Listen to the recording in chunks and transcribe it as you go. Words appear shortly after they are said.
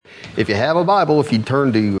If you have a Bible, if you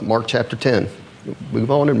turn to Mark chapter 10, move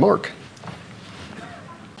on in Mark.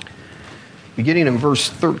 Beginning in verse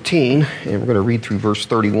 13, and we're going to read through verse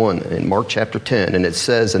 31 in Mark chapter 10. And it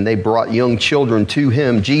says, "And they brought young children to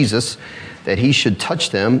him, Jesus, that he should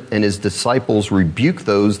touch them, and his disciples rebuked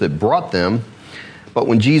those that brought them. But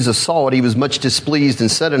when Jesus saw it, he was much displeased and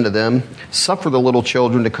said unto them, Suffer the little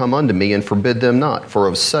children to come unto me, and forbid them not, for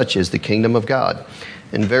of such is the kingdom of God.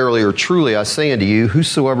 And verily or truly I say unto you,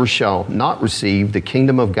 whosoever shall not receive the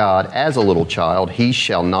kingdom of God as a little child, he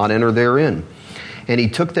shall not enter therein. And he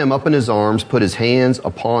took them up in his arms, put his hands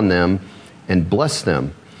upon them, and blessed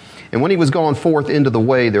them. And when he was gone forth into the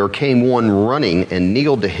way, there came one running and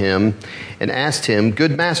kneeled to him and asked him,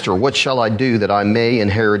 Good master, what shall I do that I may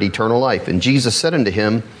inherit eternal life? And Jesus said unto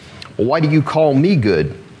him, Why do you call me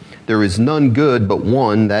good? There is none good but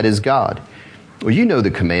one, that is God. Well, you know the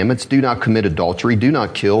commandments. Do not commit adultery. Do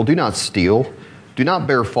not kill. Do not steal. Do not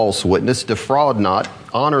bear false witness. Defraud not.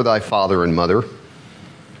 Honor thy father and mother.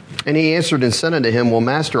 And he answered and said unto him, Well,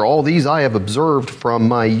 master, all these I have observed from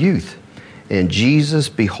my youth. And Jesus,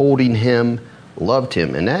 beholding him, loved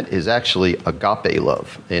him. And that is actually agape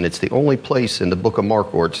love. And it's the only place in the book of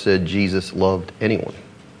Mark where it said Jesus loved anyone.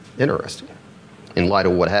 Interesting, in light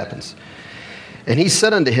of what happens. And he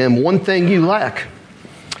said unto him, One thing you lack.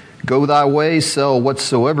 Go thy way, sell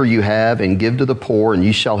whatsoever you have, and give to the poor, and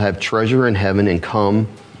you shall have treasure in heaven, and come,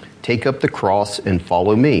 take up the cross, and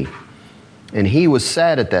follow me. And he was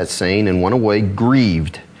sad at that saying, and went away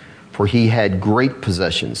grieved, for he had great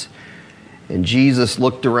possessions. And Jesus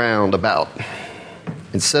looked around about,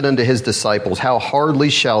 and said unto his disciples, How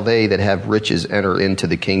hardly shall they that have riches enter into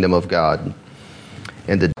the kingdom of God?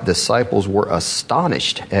 And the disciples were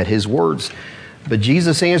astonished at his words. But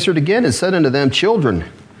Jesus answered again, and said unto them, Children,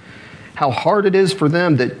 how hard it is for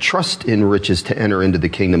them that trust in riches to enter into the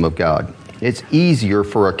kingdom of God. It's easier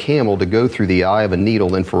for a camel to go through the eye of a needle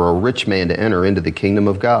than for a rich man to enter into the kingdom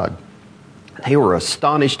of God. They were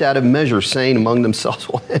astonished out of measure, saying among themselves,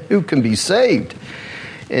 Well, who can be saved?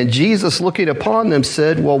 And Jesus, looking upon them,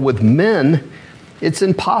 said, Well, with men it's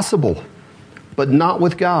impossible, but not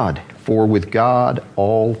with God. For with God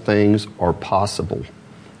all things are possible.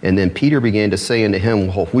 And then Peter began to say unto him,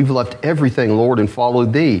 Well, we've left everything, Lord, and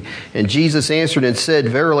followed thee. And Jesus answered and said,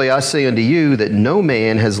 Verily I say unto you, that no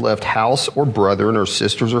man has left house or brethren or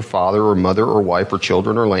sisters or father or mother or wife or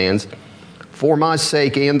children or lands for my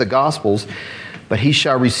sake and the gospel's, but he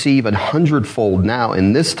shall receive 100-fold now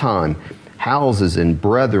in this time houses and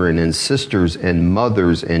brethren and sisters and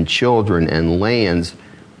mothers and children and lands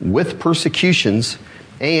with persecutions,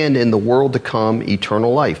 and in the world to come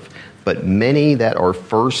eternal life. But many that are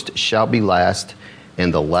first shall be last,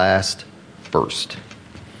 and the last first.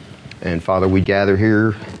 And Father, we gather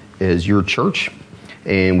here as your church,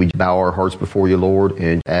 and we bow our hearts before you, Lord,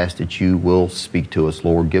 and ask that you will speak to us,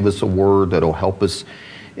 Lord. Give us a word that will help us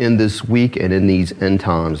in this week and in these end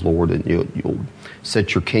times, Lord. And you'll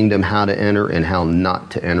set your kingdom, how to enter and how not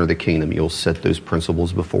to enter the kingdom. You'll set those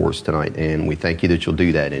principles before us tonight, and we thank you that you'll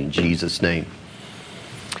do that in Jesus' name.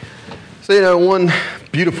 So, one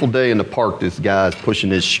beautiful day in the park, this guy's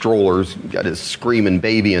pushing his stroller. He's got his screaming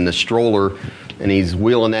baby in the stroller, and he's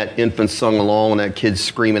wheeling that infant son along, and that kid's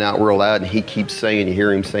screaming out real loud, and he keeps saying, you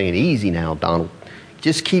hear him saying, Easy now, Donald.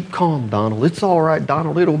 Just keep calm, Donald. It's all right,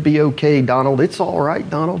 Donald. It'll be okay, Donald. It's all right,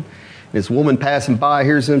 Donald. And this woman passing by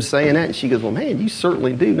hears him saying that, and she goes, Well, man, you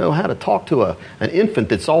certainly do know how to talk to an infant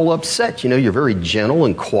that's all upset. You're very gentle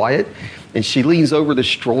and quiet. And she leans over the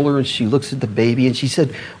stroller and she looks at the baby and she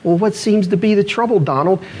said, Well, what seems to be the trouble,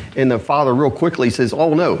 Donald? And the father real quickly says,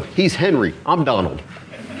 Oh, no, he's Henry. I'm Donald.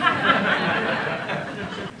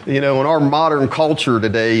 In our modern culture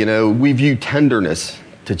today, we view tenderness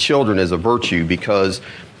to children as a virtue because,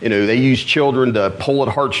 they use children to pull at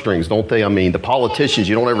heartstrings, don't they? I mean, the politicians,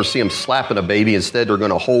 you don't ever see them slapping a baby. Instead, they're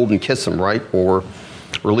going to hold and kiss them, right? Or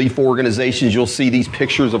relief organizations, you'll see these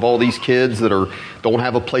pictures of all these kids that don't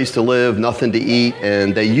have a place to live, nothing to eat,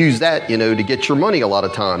 and they use that, to get your money a lot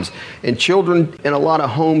of times. And children in a lot of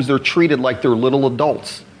homes, they're treated like they're little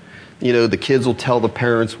adults. The kids will tell the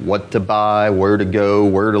parents what to buy, where to go,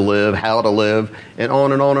 where to live, how to live, and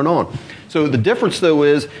on and on and on. So the difference, though,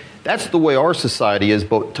 is that's the way our society is,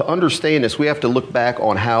 but to understand this, we have to look back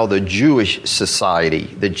on how the Jewish society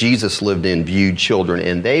that Jesus lived in viewed children,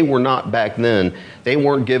 and they were not back then, they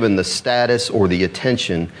weren't given the status or the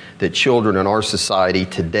attention that children in our society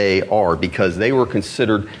today are, because they were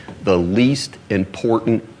considered the least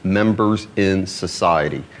important members in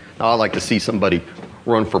society. Now, I like to see somebody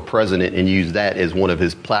run for president and use that as one of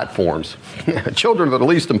his platforms. Children are the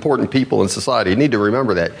least important people in society. You need to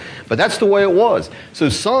remember that. But that's the way it was. So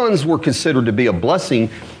sons were considered to be a blessing,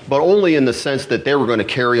 but only in the sense that they were going to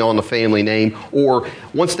carry on the family name, or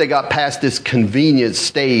once they got past this convenient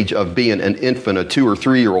stage of being an infant, a 2 or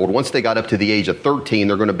 3 year old, once they got up to the age of 13,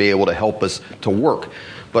 they're going to be able to help us to work.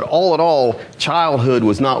 But all in all, childhood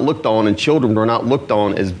was not looked on, and children were not looked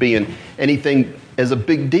on as being anything as a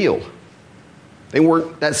big deal. They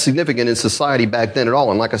weren't that significant in society back then at all.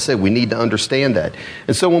 And like I said, we need to understand that.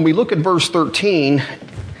 And so when we look at verse 13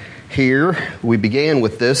 here, we began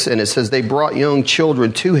with this, and it says, they brought young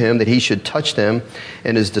children to him that he should touch them,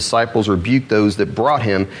 and his disciples rebuked those that brought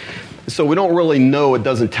him. So we don't really know. It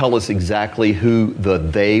doesn't tell us exactly who the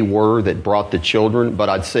they were that brought the children, but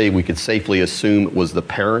I'd say we could safely assume it was the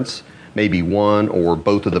parents. Maybe one or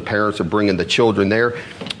both of the parents are bringing the children there.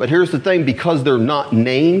 But here's the thing, because they're not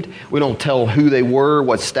named, we don't tell who they were,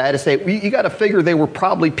 what status you got to figure they were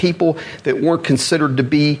probably people that weren't considered to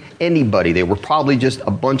be anybody. They were probably just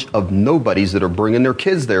a bunch of nobodies that are bringing their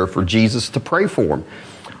kids there for Jesus to pray for them.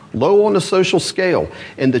 Low on the social scale.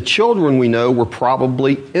 And the children, we know, were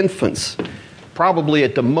probably infants. Probably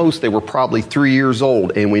at the most, they were probably 3 years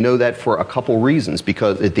old. And we know that for a couple reasons,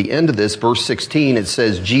 because at the end of this, verse 16, it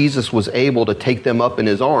says Jesus was able to take them up in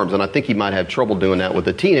his arms. And I think he might have trouble doing that with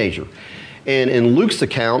a teenager. And in Luke's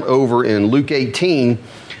account over in Luke 18,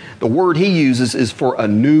 the word he uses is for a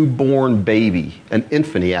newborn baby. An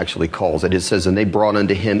infant, he actually calls it. It says, and they brought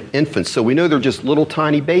unto him infants. So we know they're just little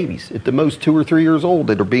tiny babies, at the most 2 or 3 years old,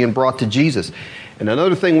 that are being brought to Jesus. And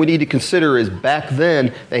another thing we need to consider is back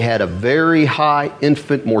then, they had a very high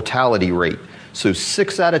infant mortality rate. So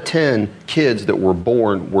 6 out of 10 kids that were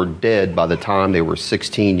born were dead by the time they were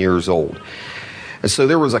 16 years old. And so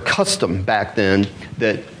there was a custom back then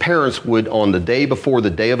that parents would, on the day before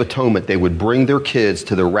the Day of Atonement, they would bring their kids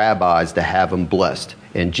to the rabbis to have them blessed.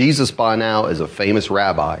 And Jesus by now is a famous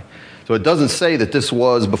rabbi. So it doesn't say that this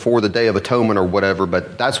was before the Day of Atonement or whatever,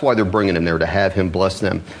 but that's why they're bringing him there, to have him bless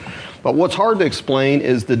them. But what's hard to explain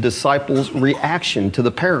is the disciples' reaction to the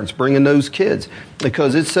parents bringing those kids.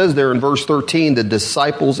 Because it says there in verse 13, the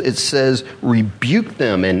disciples, it says, rebuke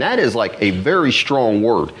them. And that is like a very strong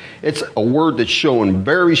word. It's a word that's showing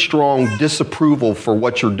very strong disapproval for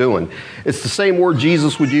what you're doing. It's the same word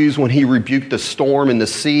Jesus would use when he rebuked the storm in the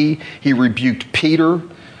sea. He rebuked Peter.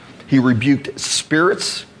 He rebuked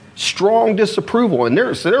spirits. Strong disapproval. And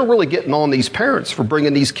they're really getting on these parents for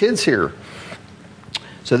bringing these kids here.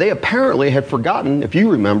 So they apparently had forgotten, if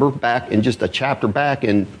you remember, back in just a chapter back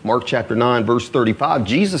in Mark chapter 9, verse 35,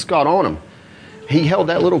 Jesus got on them. He held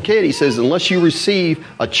that little kid. He says, unless you receive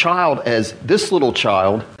a child as this little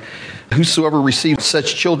child, whosoever receives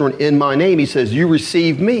such children in my name, he says, you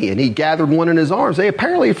receive me. And he gathered one in his arms. They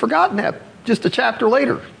apparently had forgotten that just a chapter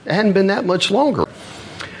later. It hadn't been that much longer.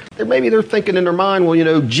 Maybe they're thinking in their mind, well, you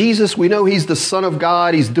know, Jesus, we know he's the Son of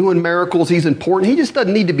God. He's doing miracles. He's important. He just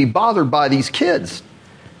doesn't need to be bothered by these kids.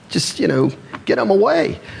 Just, get them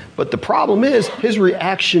away. But the problem is, his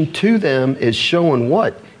reaction to them is showing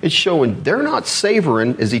what? It's showing they're not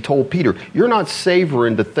savoring, as he told Peter, you're not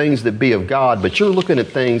savoring the things that be of God, but you're looking at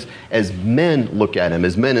things as men look at them,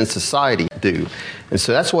 as men in society do. And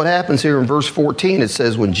so that's what happens here in verse 14. It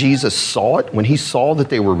says when Jesus saw it, when he saw that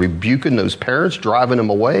they were rebuking those parents, driving them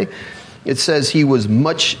away, it says he was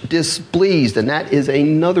much displeased. And that is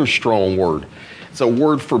another strong word. It's a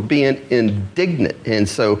word for being indignant. And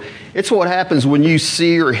so it's what happens when you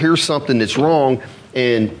see or hear something that's wrong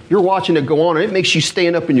and you're watching it go on and it makes you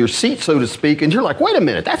stand up in your seat, so to speak, and you're like, wait a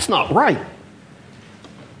minute, that's not right.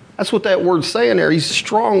 That's what that word's saying there. He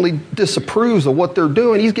strongly disapproves of what they're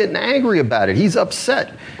doing. He's getting angry about it. He's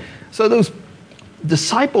upset. So those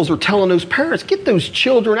disciples are telling those parents, get those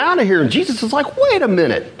children out of here. And Jesus is like, wait a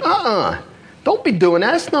minute. Don't be doing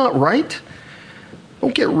that. It's not right.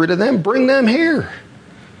 Don't get rid of them. Bring them here.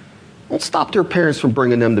 Don't stop their parents from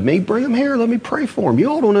bringing them to me. Bring them here. Let me pray for them. You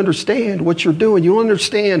all don't understand what you're doing. You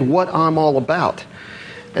understand what I'm all about.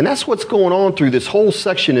 And that's what's going on through this whole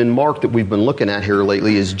section in Mark that we've been looking at here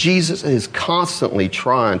lately, is Jesus is constantly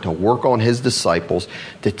trying to work on his disciples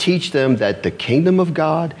to teach them that the kingdom of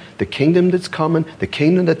God, the kingdom that's coming, the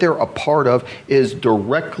kingdom that they're a part of, is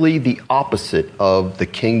directly the opposite of the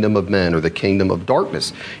kingdom of men or the kingdom of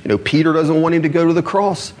darkness. Peter doesn't want him to go to the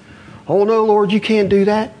cross. Oh no, Lord, you can't do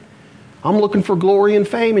that. I'm looking for glory and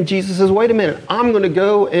fame. And Jesus says, wait a minute, I'm going to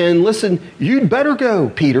go, and listen, you'd better go,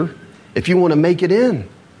 Peter, if you want to make it in.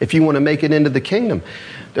 If you want to make it into the kingdom.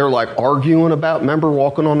 They're like arguing about, remember,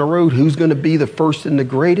 walking on the road, who's going to be the first and the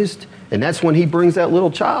greatest? And that's when he brings that little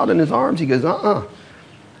child in his arms. He goes,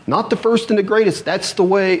 not the first and the greatest. That's the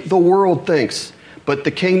way the world thinks. But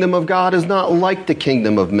the kingdom of God is not like the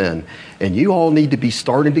kingdom of men. And you all need to be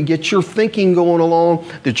starting to get your thinking going along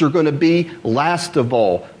that you're going to be last of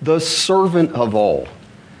all, the servant of all,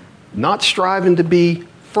 not striving to be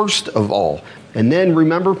first of all. And then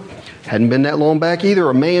remember, hadn't been that long back either,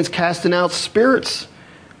 a man's casting out spirits.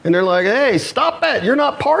 And they're like, hey, stop that. You're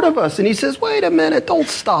not part of us. And he says, wait a minute, don't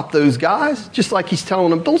stop those guys. Just like he's telling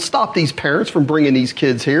them, don't stop these parents from bringing these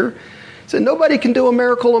kids here. He said, nobody can do a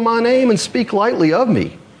miracle in my name and speak lightly of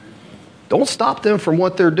me. Don't stop them from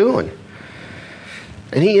what they're doing.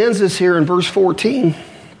 And he ends this here in verse 14.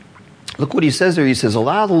 Look what he says there. He says,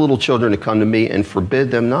 allow the little children to come to me and forbid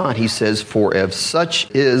them not. He says, for if such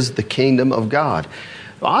is the kingdom of God.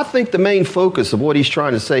 I think the main focus of what he's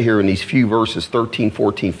trying to say here in these few verses, 13,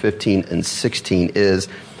 14, 15, and 16, is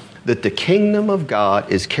that the kingdom of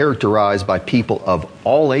God is characterized by people of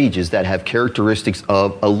all ages that have characteristics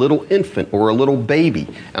of a little infant or a little baby.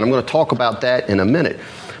 And I'm going to talk about that in a minute.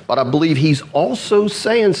 But I believe he's also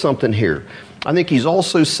saying something here. I think he's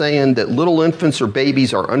also saying that little infants or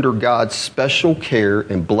babies are under God's special care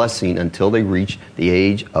and blessing until they reach the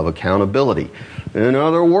age of accountability. In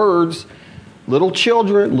other words, little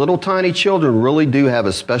children, little tiny children really do have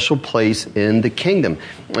a special place in the kingdom.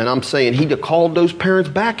 And I'm saying he called those parents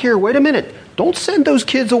back here. Wait a minute. Don't send those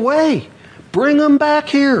kids away. Bring them back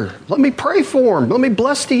here. Let me pray for them. Let me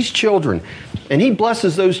bless these children. And he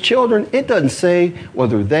blesses those children. It doesn't say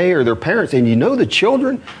whether they or their parents. And you know the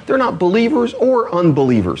children, they're not believers or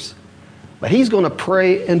unbelievers. But he's going to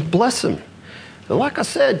pray and bless them. And like I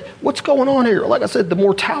said, what's going on here? Like I said, the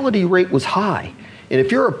mortality rate was high. And if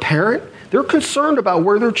you're a parent, they're concerned about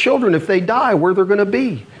where their children, if they die, where they're going to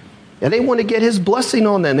be. And they want to get his blessing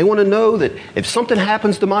on them. They want to know that if something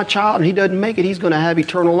happens to my child and he doesn't make it, he's going to have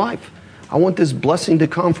eternal life. I want this blessing to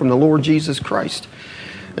come from the Lord Jesus Christ.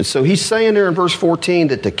 And so he's saying there in verse 14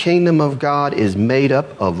 that the kingdom of God is made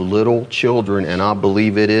up of little children. And I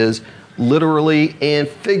believe it is literally and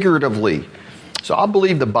figuratively. So I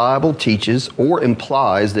believe the Bible teaches or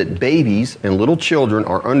implies that babies and little children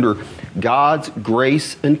are under God's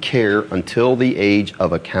grace and care until the age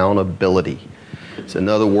of accountability. So in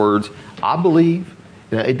other words, I believe,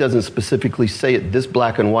 it doesn't specifically say it this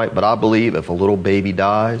black and white, but I believe if a little baby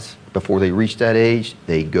dies before they reach that age,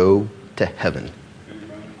 they go to heaven.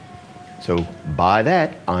 So by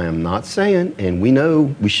that, I am not saying, and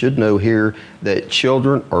we should know here, that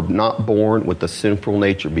children are not born with a sinful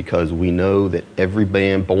nature, because we know that every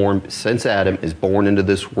man born since Adam is born into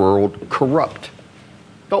this world corrupt.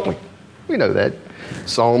 Don't we? We know that.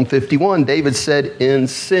 Psalm 51, David said, in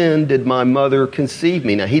sin did my mother conceive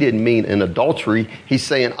me. Now, he didn't mean in adultery. He's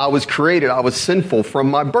saying, I was created, I was sinful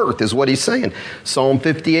from my birth, is what he's saying. Psalm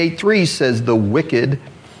 58:3 says, the wicked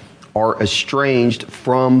are estranged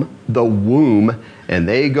from the womb, and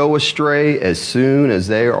they go astray as soon as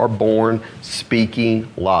they are born, speaking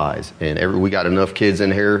lies. And we got enough kids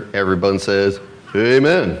in here, everyone says,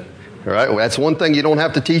 amen. All right, well, that's one thing you don't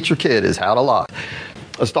have to teach your kid, is how to lie.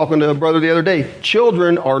 I was talking to a brother the other day.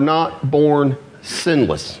 Children are not born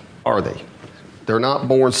sinless, are they? They're not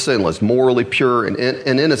born sinless, morally pure and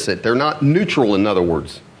innocent. They're not neutral, in other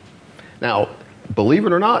words. Now, believe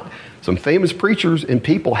it or not, some famous preachers and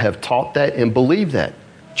people have taught that and believed that.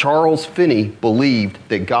 Charles Finney believed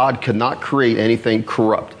that God could not create anything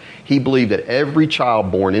corrupt. He believed that every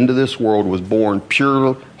child born into this world was born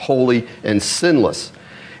pure, holy, and sinless.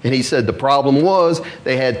 And he said the problem was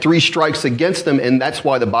they had 3 strikes against them, and that's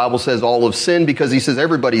why the Bible says all of sin, because he says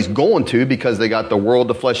everybody's going to, because they got the world,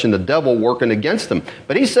 the flesh, and the devil working against them.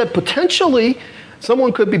 But he said potentially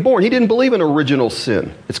someone could be born. He didn't believe in original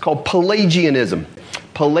sin. It's called Pelagianism.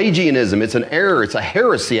 Pelagianism, it's an error, it's a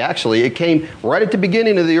heresy actually. It came right at the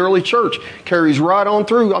beginning of the early church, carries right on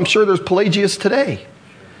through. I'm sure there's Pelagius today.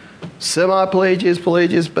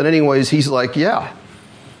 Semi-Pelagius, but anyways, he's like, yeah.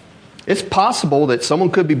 It's possible that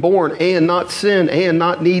someone could be born and not sin and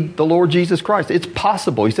not need the Lord Jesus Christ. It's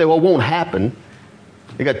possible. You say, well, it won't happen.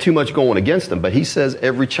 They got too much going against them. But he says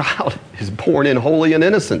every child is born in holy and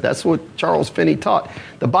innocent. That's what Charles Finney taught.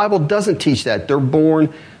 The Bible doesn't teach that. They're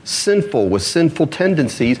born sinful with sinful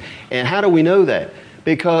tendencies. And how do we know that?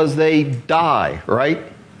 Because they die, right?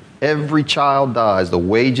 Every child dies. The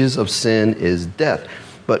wages of sin is death.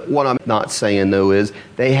 But what I'm not saying, though, is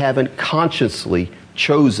they haven't consciously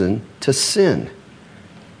chosen to sin.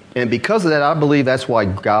 And because of that, I believe that's why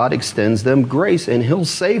God extends them grace, and he'll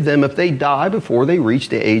save them if they die before they reach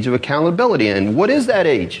the age of accountability. And what is that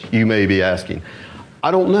age, you may be asking? I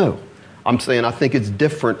don't know. I'm saying I think it's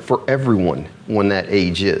different for everyone when that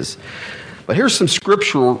age is. But here's some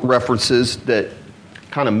scriptural references that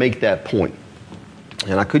kind of make that point.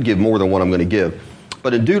 And I could give more than what I'm going to give.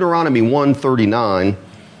 But in Deuteronomy 1:39,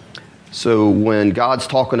 so when God's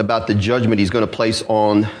talking about the judgment he's going to place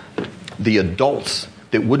on the adults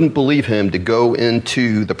that wouldn't believe him to go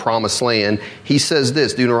into the promised land, he says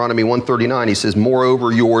this, Deuteronomy 1:39, he says,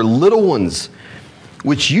 moreover, your little ones,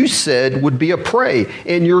 which you said would be a prey,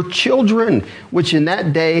 and your children, which in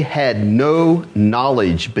that day had no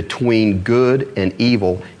knowledge between good and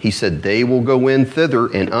evil. He said, they will go in thither,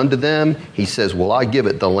 and unto them, he says, will I give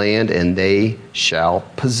it the land, and they shall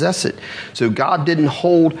possess it. So God didn't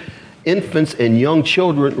hold infants and young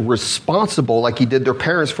children responsible like he did their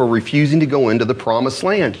parents for refusing to go into the promised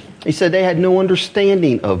land. He said they had no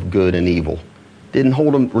understanding of good and evil. Didn't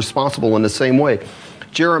hold them responsible in the same way.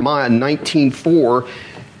 Jeremiah 19:4,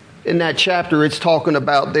 in that chapter, it's talking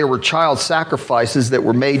about there were child sacrifices that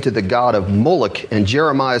were made to the god of Moloch. And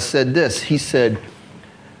Jeremiah said this, he said,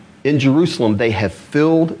 in Jerusalem, they have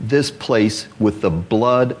filled this place with the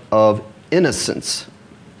blood of innocents.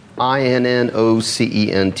 INNOCENTS,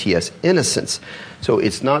 innocence. So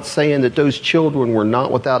it's not saying that those children were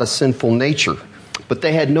not without a sinful nature, but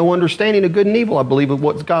they had no understanding of good and evil, I believe, of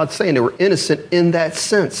what God's saying. They were innocent in that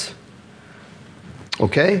sense.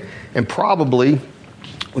 Okay? And probably,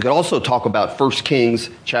 we could also talk about 1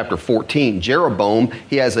 Kings chapter 14. Jeroboam,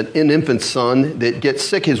 he has an infant son that gets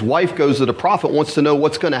sick. His wife goes to the prophet, wants to know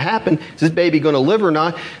what's going to happen. Is this baby going to live or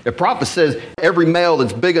not? The prophet says every male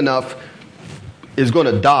that's big enough is going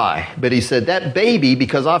to die. But he said, that baby,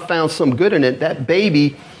 because I found some good in it, that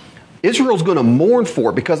baby, Israel's going to mourn for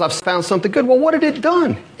it because I've found something good. Well, what had it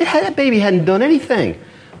done? That baby hadn't done anything.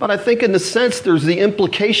 But I think in the sense there's the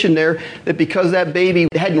implication there that because that baby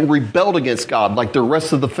hadn't rebelled against God like the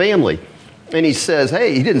rest of the family. And he says,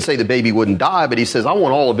 hey, he didn't say the baby wouldn't die, but he says, I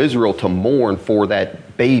want all of Israel to mourn for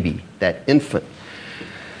that baby, that infant.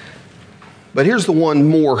 But here's the one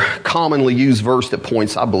more commonly used verse that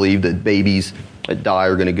points, I believe, that babies that die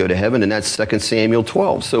are going to go to heaven, and that's 2 Samuel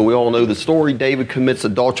 12. So we all know the story. David commits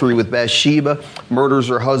adultery with Bathsheba, murders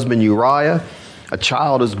her husband Uriah. A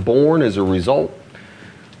child is born as a result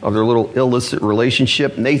of their little illicit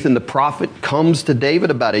relationship. Nathan the prophet comes to David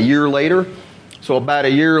about a year later. So about a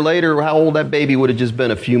year later, how old that baby would have just been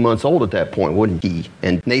a few months old at that point, wouldn't he?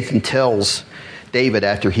 And Nathan tells David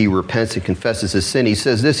after he repents and confesses his sin, he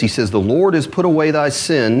says this, he says, the Lord has put away thy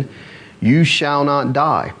sin, you shall not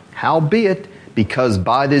die. Howbeit, because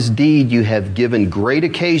by this deed you have given great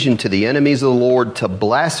occasion to the enemies of the Lord to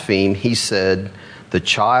blaspheme, he said, the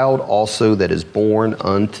child also that is born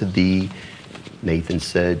unto thee, Nathan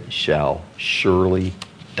said, shall surely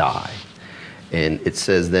die. And it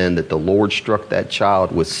says then that the Lord struck that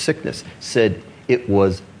child with sickness, said it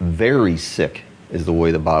was very sick, is the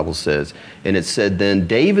way the Bible says. And it said then,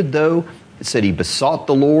 David, though, it said he besought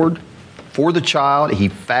the Lord for the child. He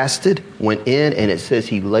fasted, went in, and it says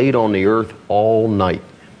he laid on the earth all night.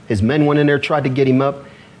 His men went in there, tried to get him up.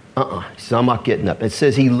 He said, I'm not getting up. It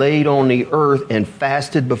says he laid on the earth and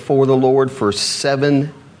fasted before the Lord for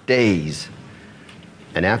 7 days.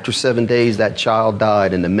 And after 7 days, that child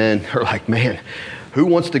died. And the men are like, man, who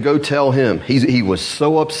wants to go tell him? He was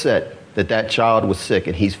so upset that that child was sick,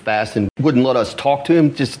 and he's fasting, wouldn't let us talk to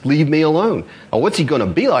him, just leave me alone. Oh, what's he going to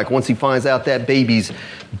be like once he finds out that baby's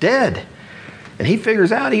dead? And he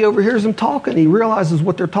figures out, he overhears them talking. He realizes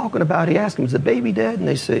what they're talking about. He asks them, is the baby dead? And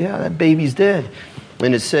they say, yeah, that baby's dead.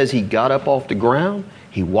 And it says he got up off the ground,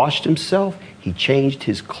 he washed himself, he changed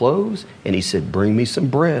his clothes, and he said, bring me some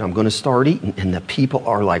bread. I'm going to start eating. And the people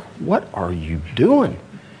are like, what are you doing?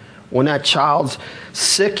 When that child's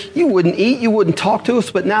sick, you wouldn't eat, you wouldn't talk to us,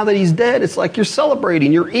 but now that he's dead, it's like you're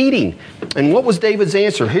celebrating, you're eating. And what was David's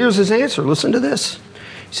answer? Here's his answer. Listen to this.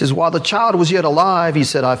 He says, while the child was yet alive, he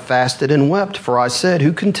said, I fasted and wept, for I said,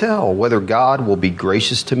 who can tell whether God will be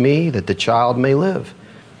gracious to me that the child may live?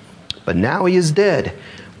 But now he is dead.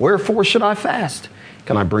 Wherefore should I fast?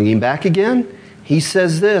 Can I bring him back again? He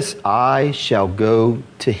says this, I shall go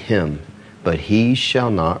to him, but he shall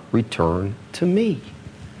not return to me.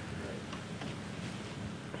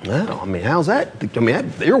 Well, I mean, how's that? I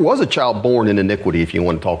mean, there was a child born in iniquity, if you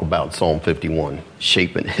want to talk about Psalm 51,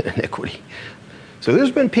 shaping iniquity. So there's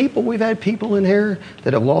been people, we've had people in here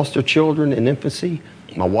that have lost their children in infancy.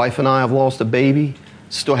 My wife and I have lost a baby,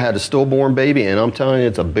 still had a stillborn baby, and I'm telling you,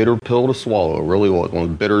 it's a bitter pill to swallow. It really was one of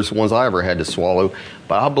the bitterest ones I ever had to swallow.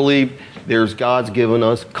 But I believe God's given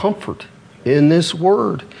us comfort in this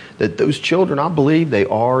word, that those children, I believe they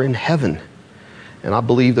are in heaven. And I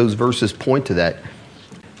believe those verses point to that.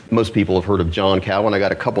 Most people have heard of John Calvin. I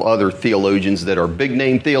got a couple other theologians that are big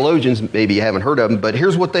name theologians. Maybe you haven't heard of them, but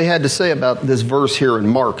here's what they had to say about this verse here in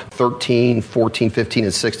Mark 13, 14, 15,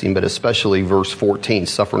 and 16, but especially verse 14,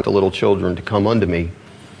 suffering the little children to come unto me.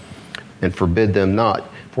 and forbid them not,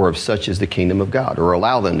 for of such is the kingdom of God, or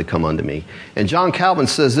allow them to come unto me. And John Calvin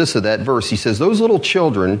says this of that verse. He says, those little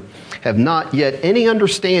children have not yet any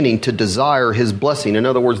understanding to desire his blessing. In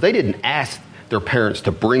other words, they didn't ask their parents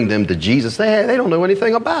to bring them to Jesus. They don't know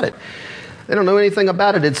anything about it. They don't know anything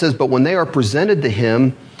about it. It says, but when they are presented to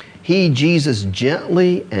him, he, Jesus,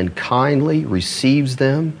 gently and kindly receives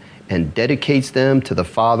them and dedicates them to the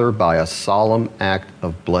Father by a solemn act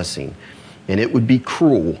of blessing. And it would be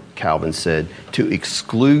cruel, Calvin said, to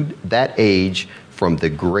exclude that age from the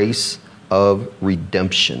grace of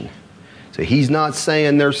redemption. So he's not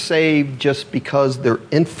saying they're saved just because they're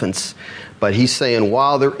infants, but he's saying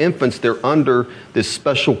while they're infants, they're under this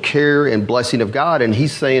special care and blessing of God. And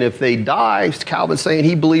he's saying if they die, Calvin's saying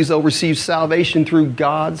he believes they'll receive salvation through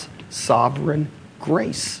God's sovereign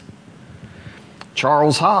grace.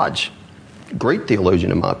 Charles Hodge, great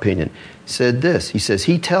theologian in my opinion, said this. He says,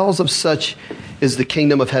 he tells of such is the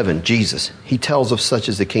kingdom of heaven, Jesus. He tells of such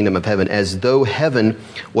is the kingdom of heaven, as though heaven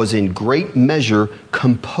was in great measure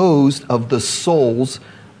composed of the souls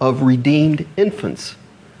of redeemed infants.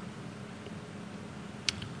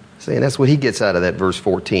 Saying that's what he gets out of that verse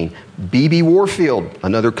 14. B.B. Warfield,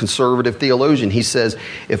 another conservative theologian, he says,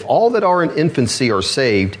 if all that are in infancy are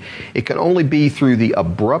saved, it can only be through the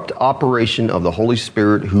abrupt operation of the Holy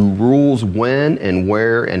Spirit, who rules when and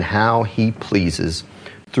where and how he pleases,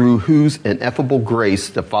 through whose ineffable grace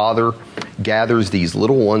the Father gathers these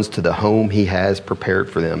little ones to the home he has prepared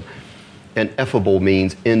for them. Ineffable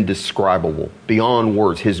means indescribable, beyond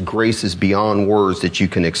words. His grace is beyond words that you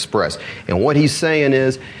can express. And what he's saying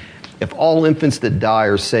is, if all infants that die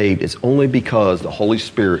are saved, it's only because the Holy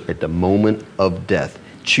Spirit at the moment of death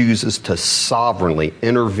chooses to sovereignly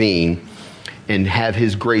intervene and have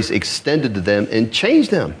his grace extended to them and change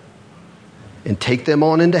them and take them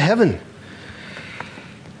on into heaven.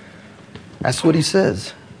 That's what he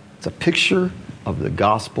says. It's a picture of the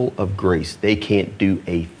gospel of grace. They can't do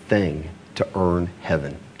a thing to earn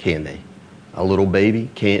heaven, can they? A little baby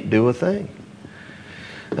can't do a thing.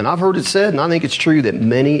 And I've heard it said, and I think it's true, that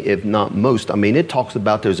many, if not most, it talks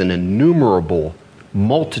about there's an innumerable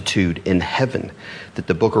multitude in heaven that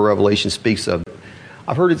the book of Revelation speaks of.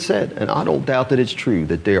 I've heard it said, and I don't doubt that it's true,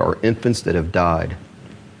 that there are infants that have died.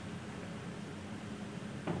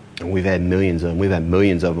 And we've had millions of them. We've had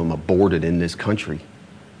millions of them aborted in this country.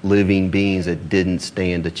 Living beings that didn't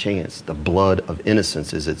stand a chance. The blood of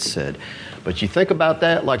innocence, as it's said. But you think about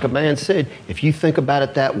that, like a man said, if you think about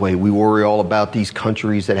it that way, we worry all about these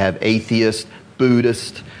countries that have atheists,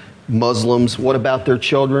 Buddhists, Muslims. What about their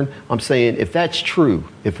children? I'm saying if that's true,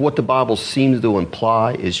 if what the Bible seems to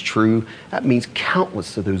imply is true, that means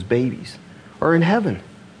countless of those babies are in heaven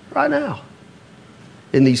right now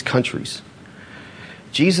in these countries.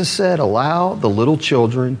 Jesus said, allow the little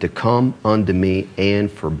children to come unto me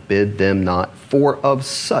and forbid them not, for of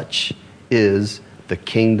such is the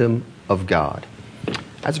kingdom of God.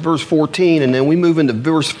 That's verse 14, and then we move into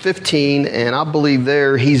verse 15, and I believe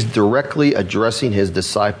there he's directly addressing his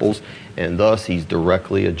disciples, and thus he's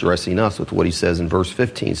directly addressing us with what he says in verse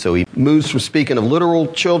 15. So he moves from speaking of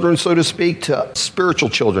literal children, so to speak, to spiritual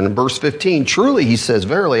children. In verse 15, truly, he says,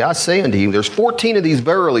 verily, I say unto you, there's 14 of these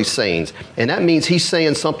verily sayings, and that means he's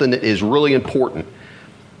saying something that is really important,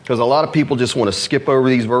 because a lot of people just want to skip over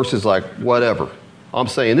these verses like whatever. I'm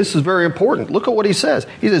saying this is very important. Look at what he says.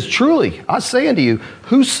 He says, truly, I say unto you,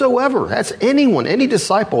 whosoever, that's anyone, any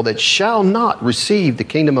disciple that shall not receive the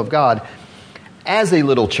kingdom of God as a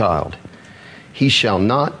little child, he shall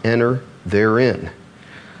not enter therein.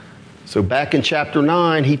 So back in chapter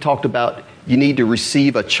 9, he talked about you need to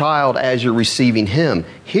receive a child as you're receiving him.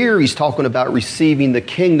 Here he's talking about receiving the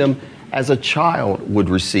kingdom as a child would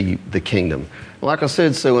receive the kingdom. Like I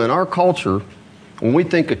said, so in our culture, when we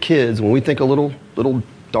think of kids, when we think of little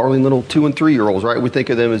darling little 2 and 3 year olds, right? We think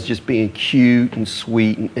of them as just being cute and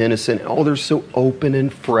sweet and innocent. Oh, they're so open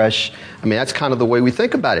and fresh. That's kind of the way we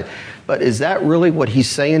think about it. But is that really what he's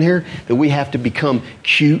saying here? That we have to become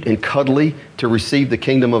cute and cuddly to receive the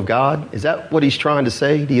kingdom of God? Is that what he's trying to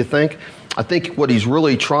say, do you think? I think what he's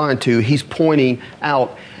really trying to, he's pointing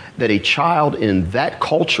out that a child in that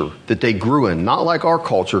culture that they grew in, not like our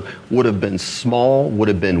culture, would have been small, would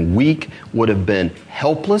have been weak, would have been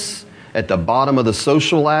helpless at the bottom of the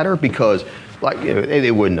social ladder, because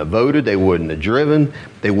they wouldn't have voted, they wouldn't have driven,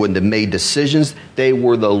 they wouldn't have made decisions. They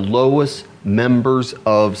were the lowest members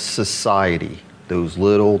of society, those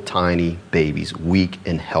little tiny babies, weak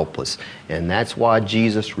and helpless. And that's why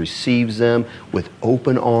Jesus receives them with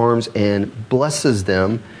open arms and blesses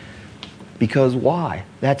them. Because why?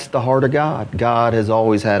 That's the heart of God. God has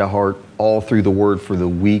always had a heart all through the word for the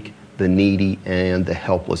weak, the needy, and the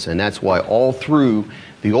helpless. And that's why all through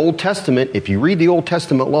the Old Testament, if you read the Old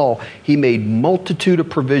Testament law, he made multitude of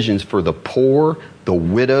provisions for the poor, the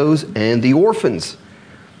widows, and the orphans.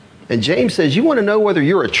 And James says, you want to know whether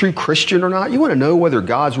you're a true Christian or not? You want to know whether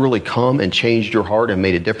God's really come and changed your heart and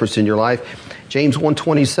made a difference in your life? James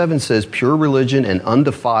 1:27 says, pure religion and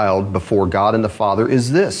undefiled before God and the Father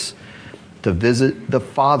is this, to visit the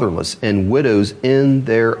fatherless and widows in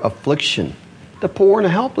their affliction. The poor and the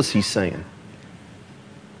helpless, he's saying.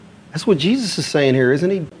 That's what Jesus is saying here, isn't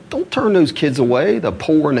he? Don't turn those kids away, the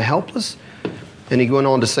poor and the helpless. And he went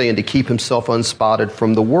on to say, and to keep himself unspotted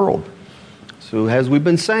from the world. So as we've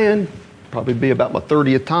been saying, probably be about my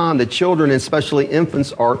 30th time, that children, especially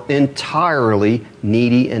infants, are entirely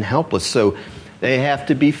needy and helpless. So they have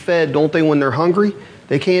to be fed, don't they, when they're hungry?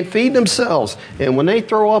 They can't feed themselves. And when they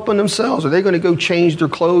throw up on themselves, are they going to go change their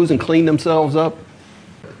clothes and clean themselves up?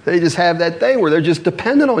 They just have that thing where they're just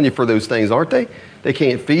dependent on you for those things, aren't they? They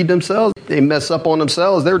can't feed themselves. They mess up on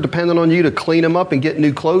themselves. They're dependent on you to clean them up and get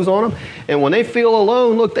new clothes on them. And when they feel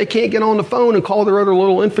alone, look, they can't get on the phone and call their other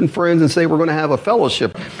little infant friends and say, we're going to have a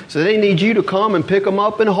fellowship. So they need you to come and pick them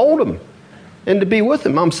up and hold them and to be with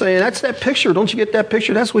them. I'm saying, that's that picture. Don't you get that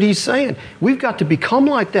picture? That's what he's saying. We've got to become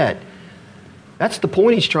like that. That's the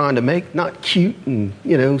point he's trying to make. Not cute and,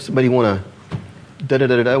 somebody want to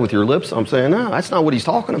da-da-da-da with your lips. I'm saying, no, that's not what he's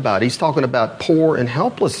talking about. He's talking about poor and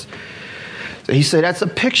helpless. So he said that's a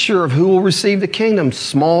picture of who will receive the kingdom,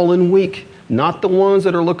 small and weak, not the ones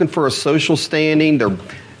that are looking for a social standing.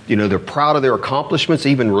 They're proud of their accomplishments,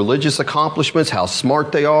 even religious accomplishments, how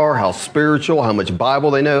smart they are, how spiritual, how much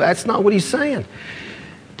Bible they know. That's not what he's saying.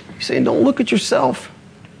 He's saying don't look at yourself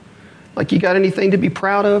like you got anything to be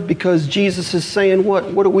proud of, because Jesus is saying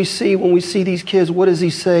what? What do we see when we see these kids? What does he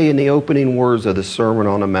say in the opening words of the Sermon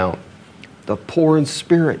on the Mount? The poor in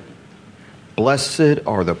spirit. Blessed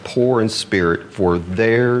are the poor in spirit, for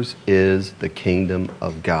theirs is the kingdom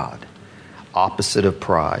of God. Opposite of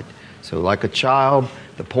pride. So like a child,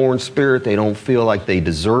 the poor in spirit, they don't feel like they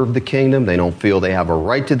deserve the kingdom. They don't feel they have a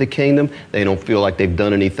right to the kingdom. They don't feel like they've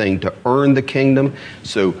done anything to earn the kingdom.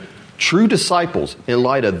 So true disciples, in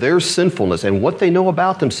light of their sinfulness and what they know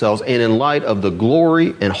about themselves, and in light of the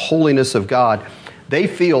glory and holiness of God, they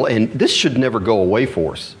feel, and this should never go away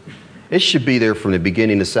for us. It should be there from the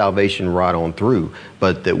beginning of salvation right on through,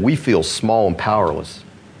 but that we feel small and powerless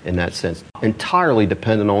in that sense, entirely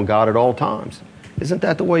dependent on God at all times. Isn't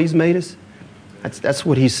that the way he's made us? That's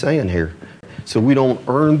what he's saying here. So we don't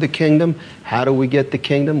earn the kingdom. How do we get the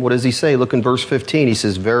kingdom? What does he say? Look in verse 15. He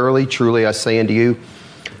says, verily, truly, I say unto you,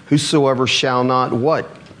 whosoever shall not what?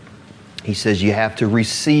 He says you have to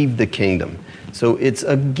receive the kingdom. So it's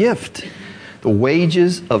a gift. The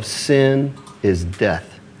wages of sin is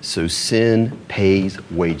death. So sin pays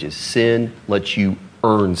wages. Sin lets you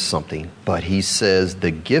earn something. But he says the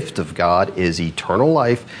gift of God is eternal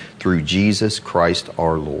life through Jesus Christ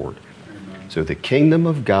our Lord. So the kingdom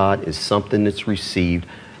of God is something that's received.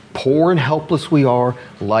 Poor and helpless we are,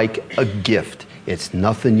 like a gift. It's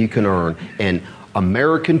nothing you can earn. And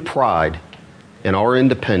American pride and our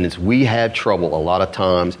independence, we have trouble a lot of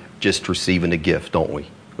times just receiving a gift, don't we?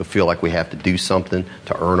 We feel like we have to do something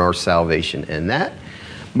to earn our salvation. And that,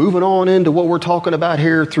 moving on into what we're talking about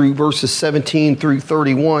here through verses 17 through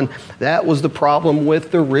 31, that was the problem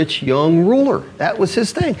with the rich young ruler. That was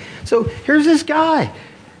his thing. So here's this guy.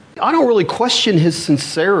 I don't really question his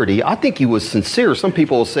sincerity. I think he was sincere. Some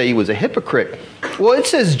people will say he was a hypocrite. Well, it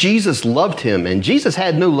says Jesus loved him, and Jesus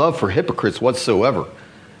had no love for hypocrites whatsoever.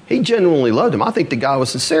 He genuinely loved him. I think the guy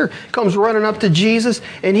was sincere. Comes running up to Jesus,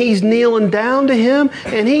 and he's kneeling down to him,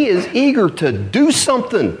 and he is eager to do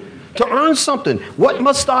something, to earn something. What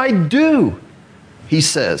must I do? He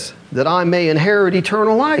says, that I may inherit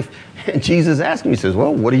eternal life. And Jesus asked him, he says,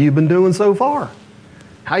 well, what have you been doing so far?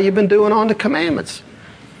 How you been doing on the commandments?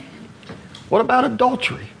 What about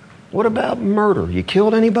adultery? What about murder? You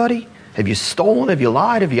killed anybody? Have you stolen? Have you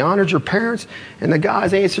lied? Have you honored your parents? And the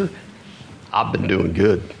guy's answer, I've been doing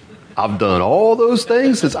good. I've done all those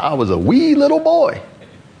things since I was a wee little boy.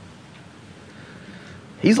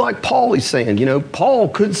 He's like Paul, he's saying, Paul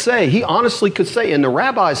could say, he honestly could say, and the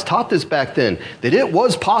rabbis taught this back then, that it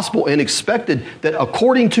was possible and expected that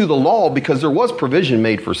according to the law, because there was provision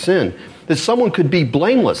made for sin, that someone could be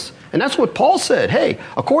blameless. And that's what Paul said. Hey,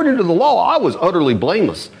 according to the law, I was utterly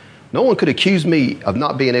blameless. No one could accuse me of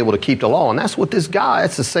not being able to keep the law. And that's what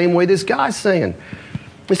that's the same way this guy's saying.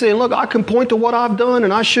 He's saying, look, I can point to what I've done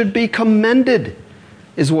and I should be commended,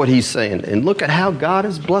 is what he's saying. And look at how God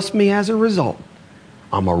has blessed me as a result.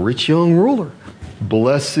 I'm a rich young ruler.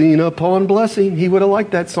 Blessing upon blessing. He would have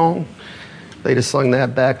liked that song. They'd have sung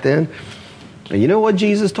that back then. And you know what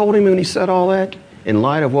Jesus told him when he said all that? In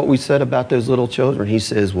light of what we said about those little children, he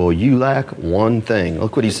says, well, you lack one thing.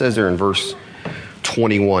 Look what he says there in verse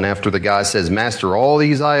 21, after the guy says, Master, all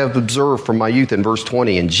these I have observed from my youth, in verse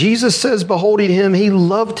 20. And Jesus says, beholding him, he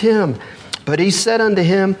loved him. But he said unto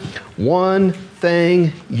him, one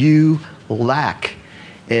thing you lack.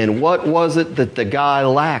 And what was it that the guy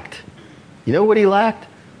lacked? You know what he lacked?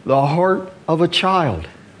 The heart of a child.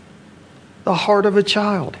 The heart of a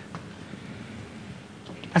child.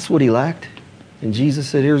 That's what he lacked. And Jesus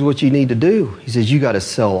said, here's what you need to do. He says, you got to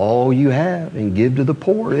sell all you have and give to the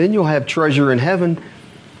poor. Then you'll have treasure in heaven.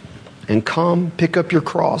 And come, pick up your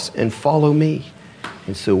cross and follow me.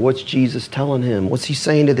 And so what's Jesus telling him? What's he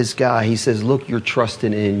saying to this guy? He says, look, you're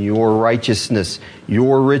trusting in your righteousness,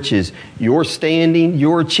 your riches, your standing,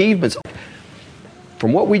 your achievements.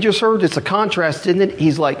 From what we just heard, it's a contrast, isn't it?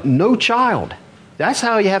 He's like, no child. That's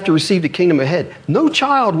how you have to receive the kingdom ahead. No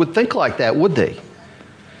child would think like that, would they?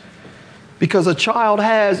 Because a child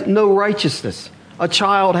has no righteousness. A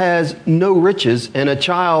child has no riches, and a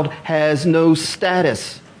child has no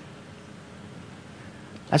status.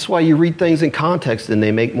 That's why you read things in context and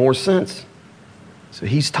they make more sense. So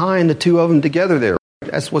he's tying the two of them together there.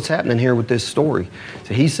 That's what's happening here with this story.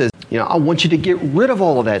 So he says, I want you to get rid of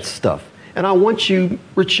all of that stuff. And I want you,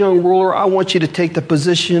 rich young ruler, I want you to take the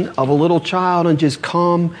position of a little child and just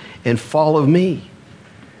come and follow me.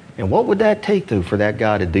 And what would that take, though, for that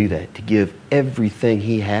guy to do that? To give everything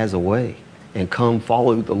he has away and come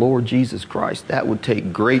follow the Lord Jesus Christ? That would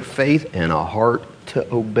take great faith and a heart to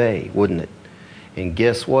obey, wouldn't it? And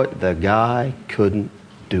guess what? The guy couldn't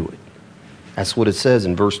do it. That's what it says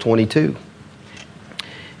in verse 22.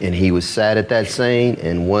 And he was sad at that saying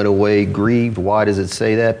and went away grieved. Why does it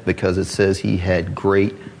say that? Because it says he had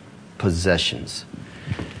great possessions.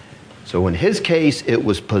 So in his case, it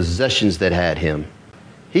was possessions that had him.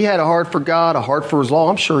 He had a heart for God, a heart for his law.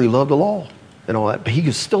 I'm sure he loved the law and all that, but he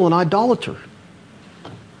was still an idolater.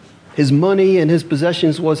 His money and his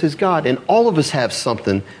possessions was his God. And all of us have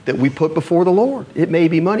something that we put before the Lord. It may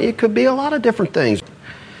be money. It could be a lot of different things.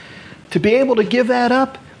 To be able to give that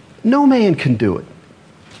up, no man can do it.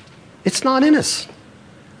 It's not in us.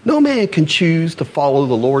 No man can choose to follow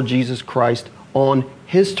the Lord Jesus Christ on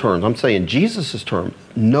his terms. I'm saying Jesus' terms.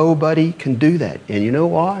 Nobody can do that. And you know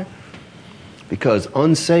why? Because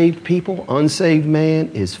unsaved people, unsaved man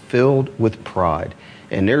is filled with pride.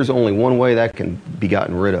 And there's only one way that can be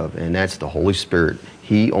gotten rid of, and that's the Holy Spirit.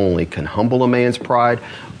 He only can humble a man's pride,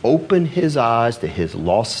 open his eyes to his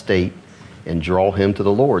lost state, and draw him to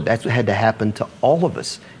the Lord. That's what had to happen to all of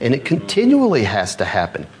us, and it continually has to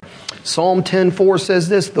happen. Psalm 10:4 says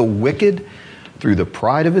this, the wicked, through the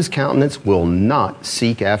pride of his countenance, will not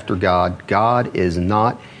seek after God. God is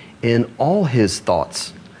not in all his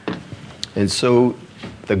thoughts. And so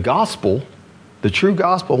the gospel, the true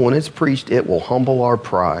gospel, when it's preached, it will humble our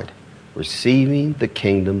pride. Receiving the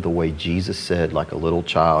kingdom the way Jesus said, like a little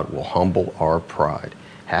child, will humble our pride.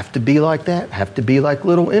 Have to be like that. Have to be like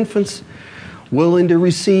little infants, willing to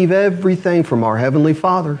receive everything from our Heavenly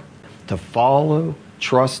Father, to follow,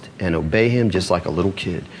 trust, and obey Him just like a little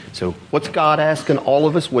kid. So what's God asking all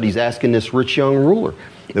of us? What He's asking this rich young ruler?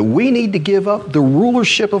 That we need to give up the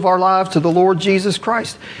rulership of our lives to the Lord Jesus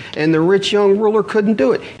Christ. And the rich young ruler couldn't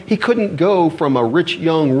do it. He couldn't go from a rich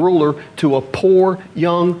young ruler to a poor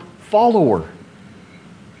young follower.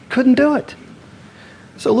 Couldn't do it.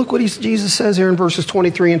 So look what Jesus says here in verses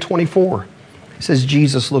 23 and 24. He says,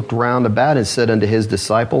 Jesus looked round about and said unto his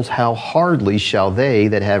disciples, how hardly shall they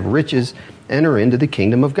that have riches enter into the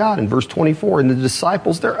kingdom of God? In verse 24, and the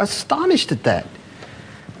disciples, they're astonished at that.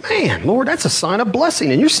 Man, Lord, that's a sign of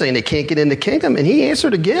blessing. And you're saying they can't get in the kingdom. And he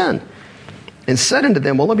answered again and said unto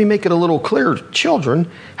them, well, let me make it a little clearer. Children,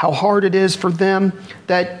 how hard it is for them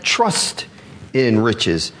that trust in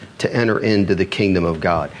riches to enter into the kingdom of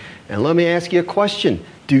God. And let me ask you a question.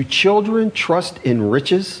 Do children trust in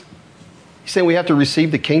riches? You're saying we have to receive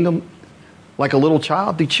the kingdom like a little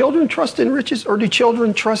child? Do children trust in riches, or do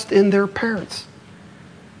children trust in their parents?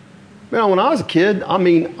 When I was a kid,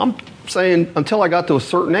 I'm saying until I got to a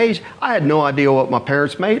certain age, I had no idea what my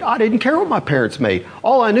parents made. I didn't care what my parents made.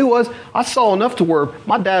 All I knew was I saw enough to where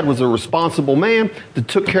my dad was a responsible man that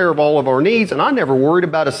took care of all of our needs, and I never worried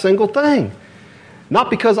about a single thing. Not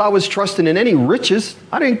because I was trusting in any riches.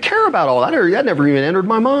 I didn't care about all that. That never even entered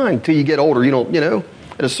my mind till you get older. You know,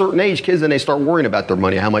 at a certain age, kids, then they start worrying about their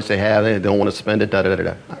money, how much they have, they don't want to spend it,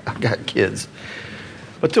 I got kids.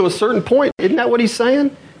 But to a certain point, isn't that what he's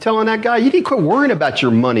saying? Telling that guy, you need to quit worrying about your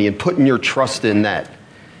money and putting your trust in that.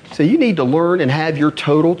 So you need to learn and have your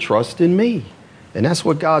total trust in me. And that's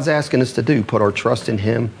what God's asking us to do, put our trust in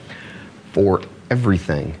Him for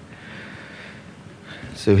everything.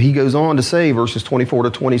 So he goes on to say, verses 24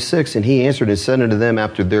 to 26, and he answered and said unto them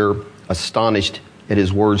after they're astonished at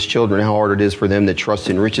his words, children, how hard it is for them that trust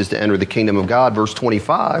in riches to enter the kingdom of God. Verse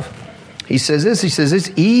 25, he says this, he says,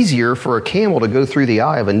 it's easier for a camel to go through the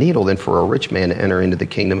eye of a needle than for a rich man to enter into the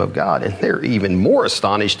kingdom of God. And they're even more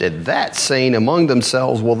astonished at that, saying among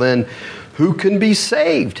themselves, well then, who can be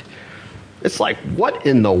saved? It's like, what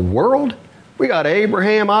in the world? We got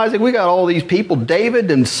Abraham, Isaac, we got all these people,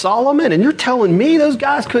 David and Solomon, and you're telling me those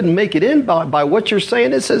guys couldn't make it in by what you're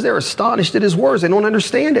saying? It says they're astonished at his words. They don't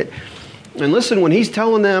understand it. And listen, when he's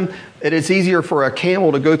telling them that it's easier for a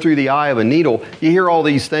camel to go through the eye of a needle, you hear all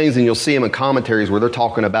these things and you'll see them in commentaries where they're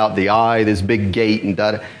talking about the eye, this big gate and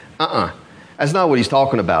da-da. That's not what he's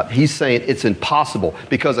talking about. He's saying it's impossible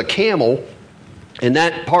because a camel in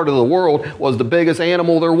that part of the world was the biggest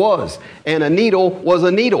animal there was. And a needle was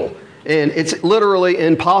a needle. And it's literally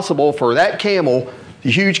impossible for that camel, the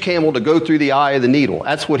huge camel, to go through the eye of the needle.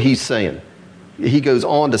 That's what he's saying. He goes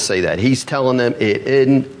on to say that. He's telling them it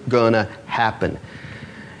isn't going to happen.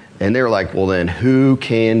 And they're like, well then, who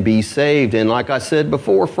can be saved? And like I said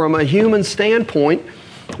before, from a human standpoint,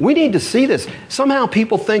 we need to see this. Somehow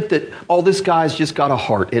people think that, oh, this guy's just got a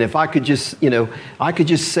heart. And if I could just, I could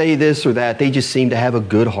just say this or that, they just seem to have a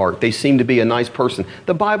good heart. They seem to be a nice person.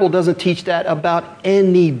 The Bible doesn't teach that about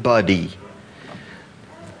anybody.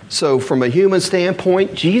 So from a human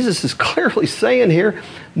standpoint, Jesus is clearly saying here,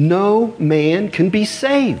 no man can be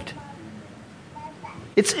saved.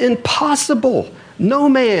 It's impossible. No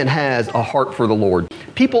man has a heart for the Lord.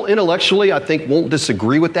 People intellectually, I think, won't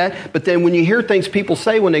disagree with that. But then when you hear things people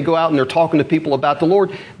say when they go out and they're talking to people about the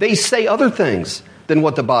Lord, they say other things than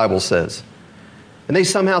what the Bible says. And they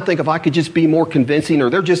somehow think if I could just be more convincing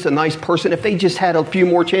or they're just a nice person, if they just had a few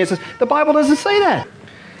more chances. The Bible doesn't say that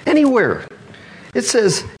anywhere. It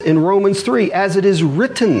says in Romans 3, as it is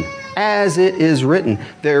written,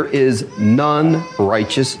 there is none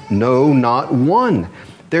righteous, no, not one.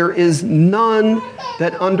 There is none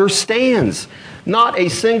that understands. Not a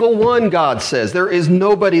single one, God says. There is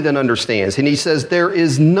nobody that understands. And he says there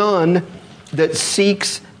is none that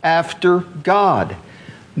seeks after God.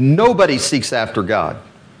 Nobody seeks after God.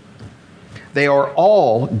 They are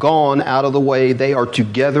all gone out of the way. They are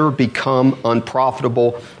together become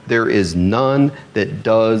unprofitable. There is none that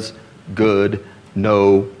does good,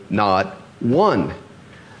 no, not one.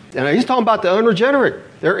 And he's talking about the unregenerate.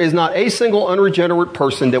 There is not a single unregenerate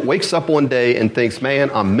person that wakes up one day and thinks,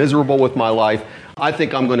 man, I'm miserable with my life. I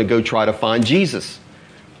think I'm going to go try to find Jesus.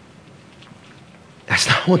 That's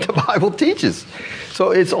not what the Bible teaches.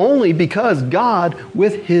 So it's only because God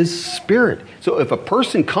with his Spirit. So if a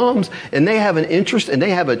person comes and they have an interest and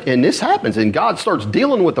and this happens and God starts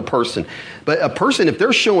dealing with the person. But a person, if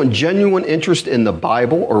they're showing genuine interest in the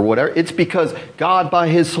Bible or whatever, it's because God by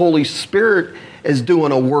his Holy Spirit is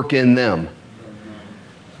doing a work in them.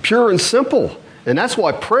 Pure and simple. And that's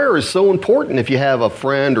why prayer is so important if you have a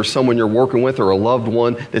friend or someone you're working with or a loved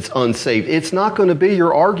one that's unsaved. It's not going to be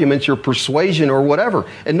your arguments, your persuasion or whatever.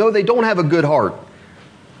 And no, they don't have a good heart.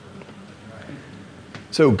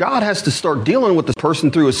 So God has to start dealing with the person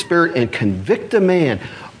through his Spirit and convict a man,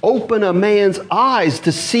 open a man's eyes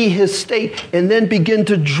to see his state, and then begin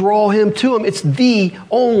to draw him to him. It's the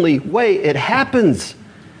only way it happens.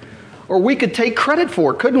 Or we could take credit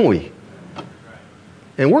for it, couldn't we?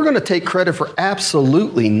 And we're going to take credit for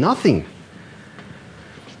absolutely nothing.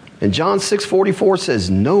 And John 6:44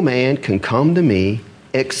 says, no man can come to me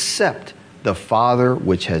except the Father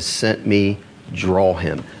which has sent me draw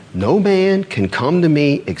him. No man can come to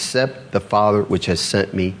me except the Father which has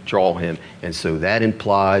sent me draw him. And so that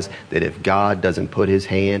implies that if God doesn't put his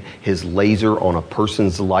hand, his laser on a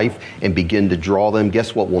person's life and begin to draw them,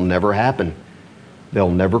 guess what will never happen?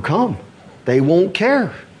 They'll never come. They won't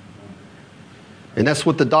care. And that's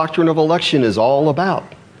what the doctrine of election is all about.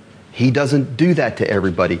 He doesn't do that to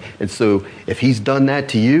everybody. And so if he's done that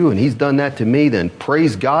to you and he's done that to me, then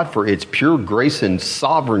praise God for its pure grace and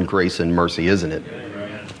sovereign grace and mercy, isn't it?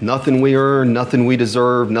 Amen. Nothing we earn, nothing we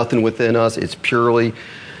deserve, nothing within us. It's purely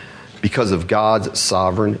because of God's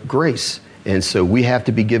sovereign grace. And so we have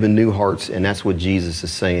to be given new hearts. And that's what Jesus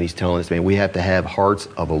is saying. He's telling us, man, we have to have hearts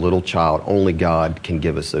of a little child. Only God can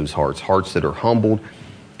give us those hearts. Hearts that are humbled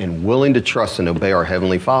and willing to trust and obey our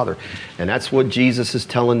Heavenly Father. And that's what Jesus is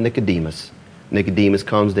telling Nicodemus. Nicodemus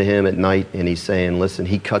comes to him at night and he's saying, listen,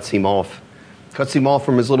 he cuts him off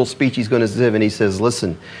from his little speech he's going to give. And he says,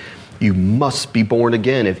 listen, you must be born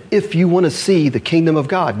again. If you want to see the kingdom of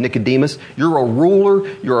God, Nicodemus, you're a ruler,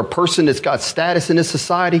 you're a person that's got status in this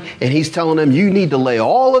society. And he's telling them, you need to lay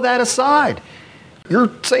all of that aside. You're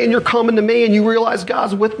saying you're coming to me and you realize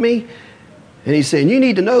God's with me. And he's saying, you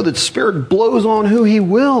need to know that the Spirit blows on who he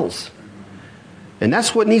wills. And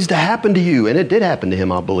that's what needs to happen to you. And it did happen to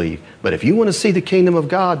him, I believe. But if you want to see the kingdom of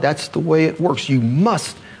God, that's the way it works. You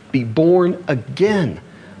must be born again.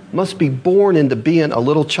 Must be born into being a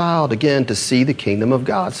little child again to see the kingdom of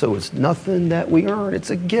God. So it's nothing that we earn.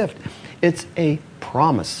 It's a gift. It's a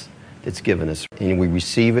promise that's given us. And we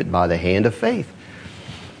receive it by the hand of faith.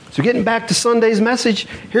 So getting back to Sunday's message,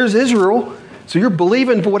 here's Israel. So you're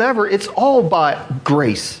believing for whatever. It's all by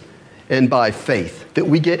grace and by faith that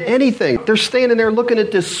we get anything. They're standing there looking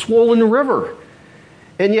at this swollen river.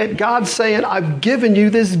 And yet God's saying, I've given you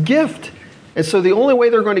this gift. And so the only way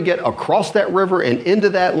they're going to get across that river and into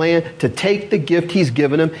that land to take the gift he's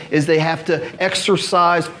given them is they have to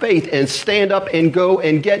exercise faith and stand up and go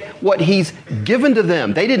and get what he's given to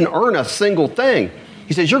them. They didn't earn a single thing.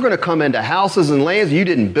 He says, you're going to come into houses and lands. You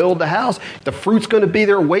didn't build the house. The fruit's going to be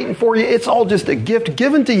there waiting for you. It's all just a gift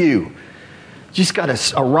given to you. You just got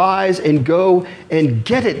to arise and go and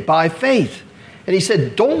get it by faith. And he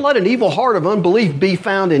said, don't let an evil heart of unbelief be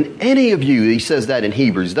found in any of you. He says that in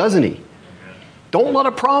Hebrews, doesn't he? Don't let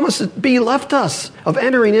a promise be left us of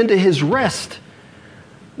entering into his rest.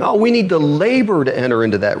 No, we need to labor to enter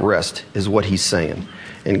into that rest, is what he's saying.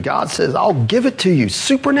 And God says, I'll give it to you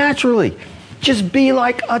supernaturally. Just be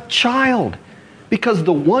like a child. Because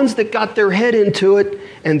the ones that got their head into it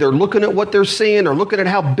and they're looking at what they're seeing, or looking at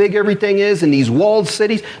how big everything is in these walled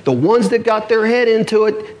cities, the ones that got their head into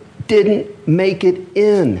it didn't make it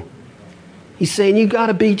in. He's saying, you got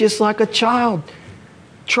to be just like a child.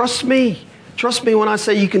 Trust me. Trust me when I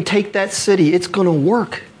say you can take that city. It's going to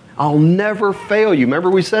work. I'll never fail you.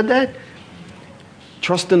 Remember we said that?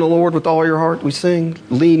 Trust in the Lord with all your heart, we sing.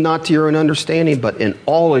 Lean not to your own understanding, but in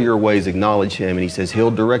all of your ways acknowledge him. And he says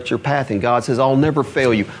he'll direct your path. And God says, I'll never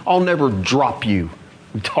fail you. I'll never drop you.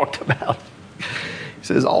 We talked about. He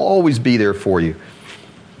says, I'll always be there for you.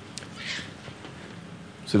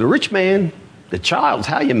 So the rich man, the child's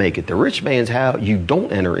how you make it. The rich man's how you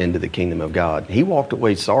don't enter into the kingdom of God. He walked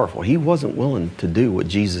away sorrowful. He wasn't willing to do what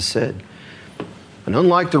Jesus said. And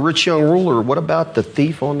unlike the rich young ruler, what about the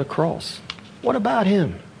thief on the cross? What about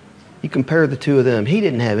him? You compare the two of them. He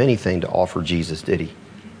didn't have anything to offer Jesus, did he?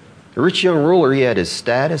 The rich young ruler, he had his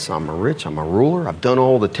status. I'm a rich, I'm a ruler. I've done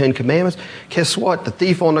all the 10 commandments. Guess what? The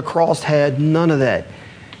thief on the cross had none of that.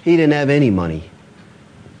 He didn't have any money.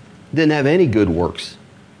 Didn't have any good works.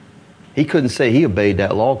 He couldn't say he obeyed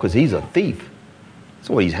that law because he's a thief. That's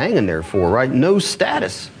what he's hanging there for, right? No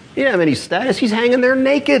status. He didn't have any status. He's hanging there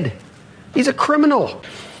naked. He's a criminal.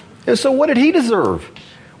 And so what did he deserve?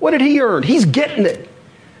 What did he earn? He's getting it.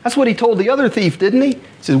 That's what he told the other thief, didn't he? He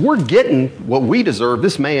says, we're getting what we deserve.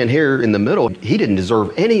 This man here in the middle, he didn't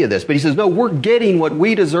deserve any of this. But he says, no, we're getting what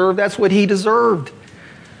we deserve. That's what he deserved.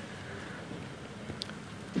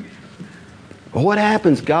 But what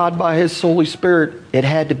happens? God by his Holy Spirit, it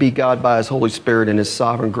had to be God by his Holy Spirit and his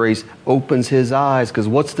sovereign grace opens his eyes. Because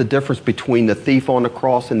what's the difference between the thief on the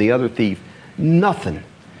cross and the other thief? Nothing.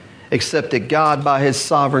 Except that God by his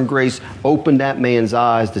sovereign grace opened that man's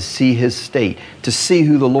eyes to see his state, to see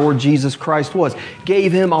who the Lord Jesus Christ was.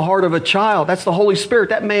 Gave him a heart of a child. That's the Holy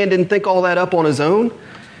Spirit. That man didn't think all that up on his own.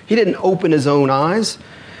 He didn't open his own eyes.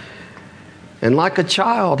 And like a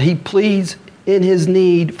child, he pleads in his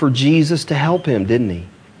need for Jesus to help him, didn't he?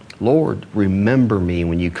 Lord, remember me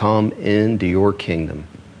when you come into your kingdom.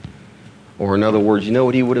 Or in other words, you know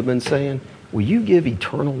what he would have been saying? Will you give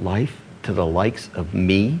eternal life to the likes of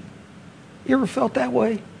me? You ever felt that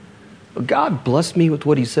way? But God blessed me with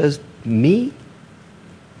what he says, me?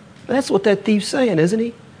 That's what that thief's saying, isn't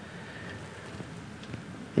he?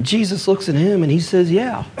 And Jesus looks at him and he says,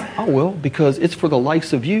 yeah, I will, because it's for the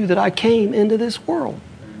likes of you that I came into this world.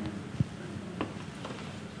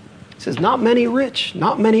 He says, not many rich,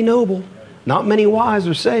 not many noble, not many wise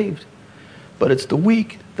are saved, but it's the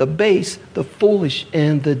weak, the base, the foolish,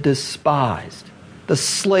 and the despised. The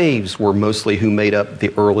slaves were mostly who made up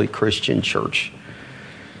the early Christian church.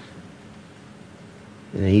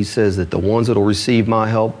 And he says that the ones that will receive my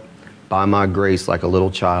help by my grace like a little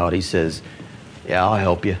child, he says, yeah, I'll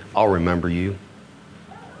help you. I'll remember you.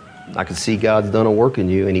 I can see God's done a work in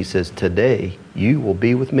you. And he says, today you will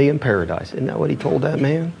be with me in paradise. Isn't that what he told that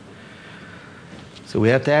man? So we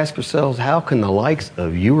have to ask ourselves, how can the likes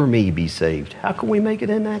of you or me be saved? How can we make it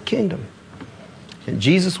in that kingdom? And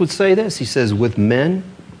Jesus would say this. He says, with men,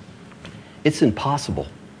 it's impossible.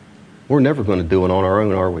 We're never going to do it on our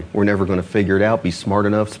own, are we? We're never going to figure it out, be smart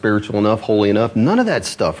enough, spiritual enough, holy enough. None of that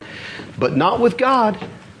stuff. But not with God.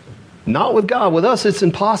 Not with God. With us, it's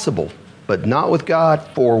impossible. But not with God.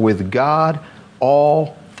 For with God,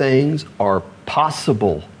 all things are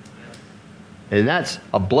possible. And that's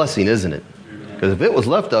a blessing, isn't it? Because if it was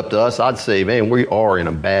left up to us, I'd say, man, we are in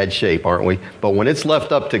a bad shape, aren't we? But when it's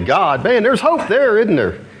left up to God, man, there's hope there, isn't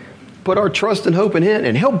there? Put our trust and hope in Him,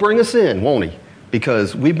 and He'll bring us in, won't He?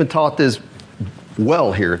 Because we've been taught this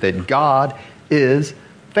well here, that God is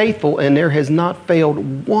faithful, and there has not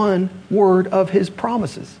failed one word of His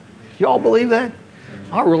promises. Y'all believe that?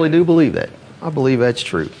 I really do believe that. I believe that's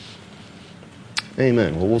true.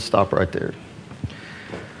 Amen. Well, we'll stop right there.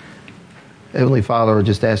 Heavenly Father, I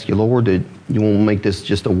just ask you, Lord, that you won't make this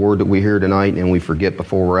just a word that we hear tonight and we forget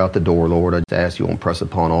before we're out the door, Lord. I just ask you won't press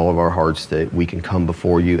upon all of our hearts that we can come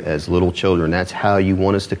before you as little children. That's how you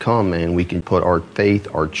want us to come, and we can put our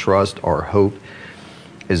faith, our trust, our hope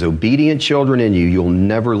as obedient children in you. You'll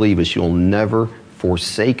never leave us. You'll never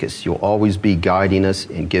forsake us. You'll always be guiding us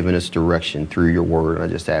and giving us direction through your word. I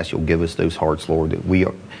just ask you'll give us those hearts, Lord, that we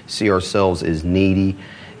see ourselves as needy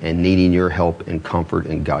and needing your help and comfort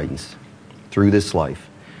and guidance through this life.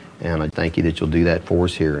 And I thank you that you'll do that for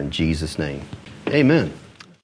us here in Jesus' name. Amen.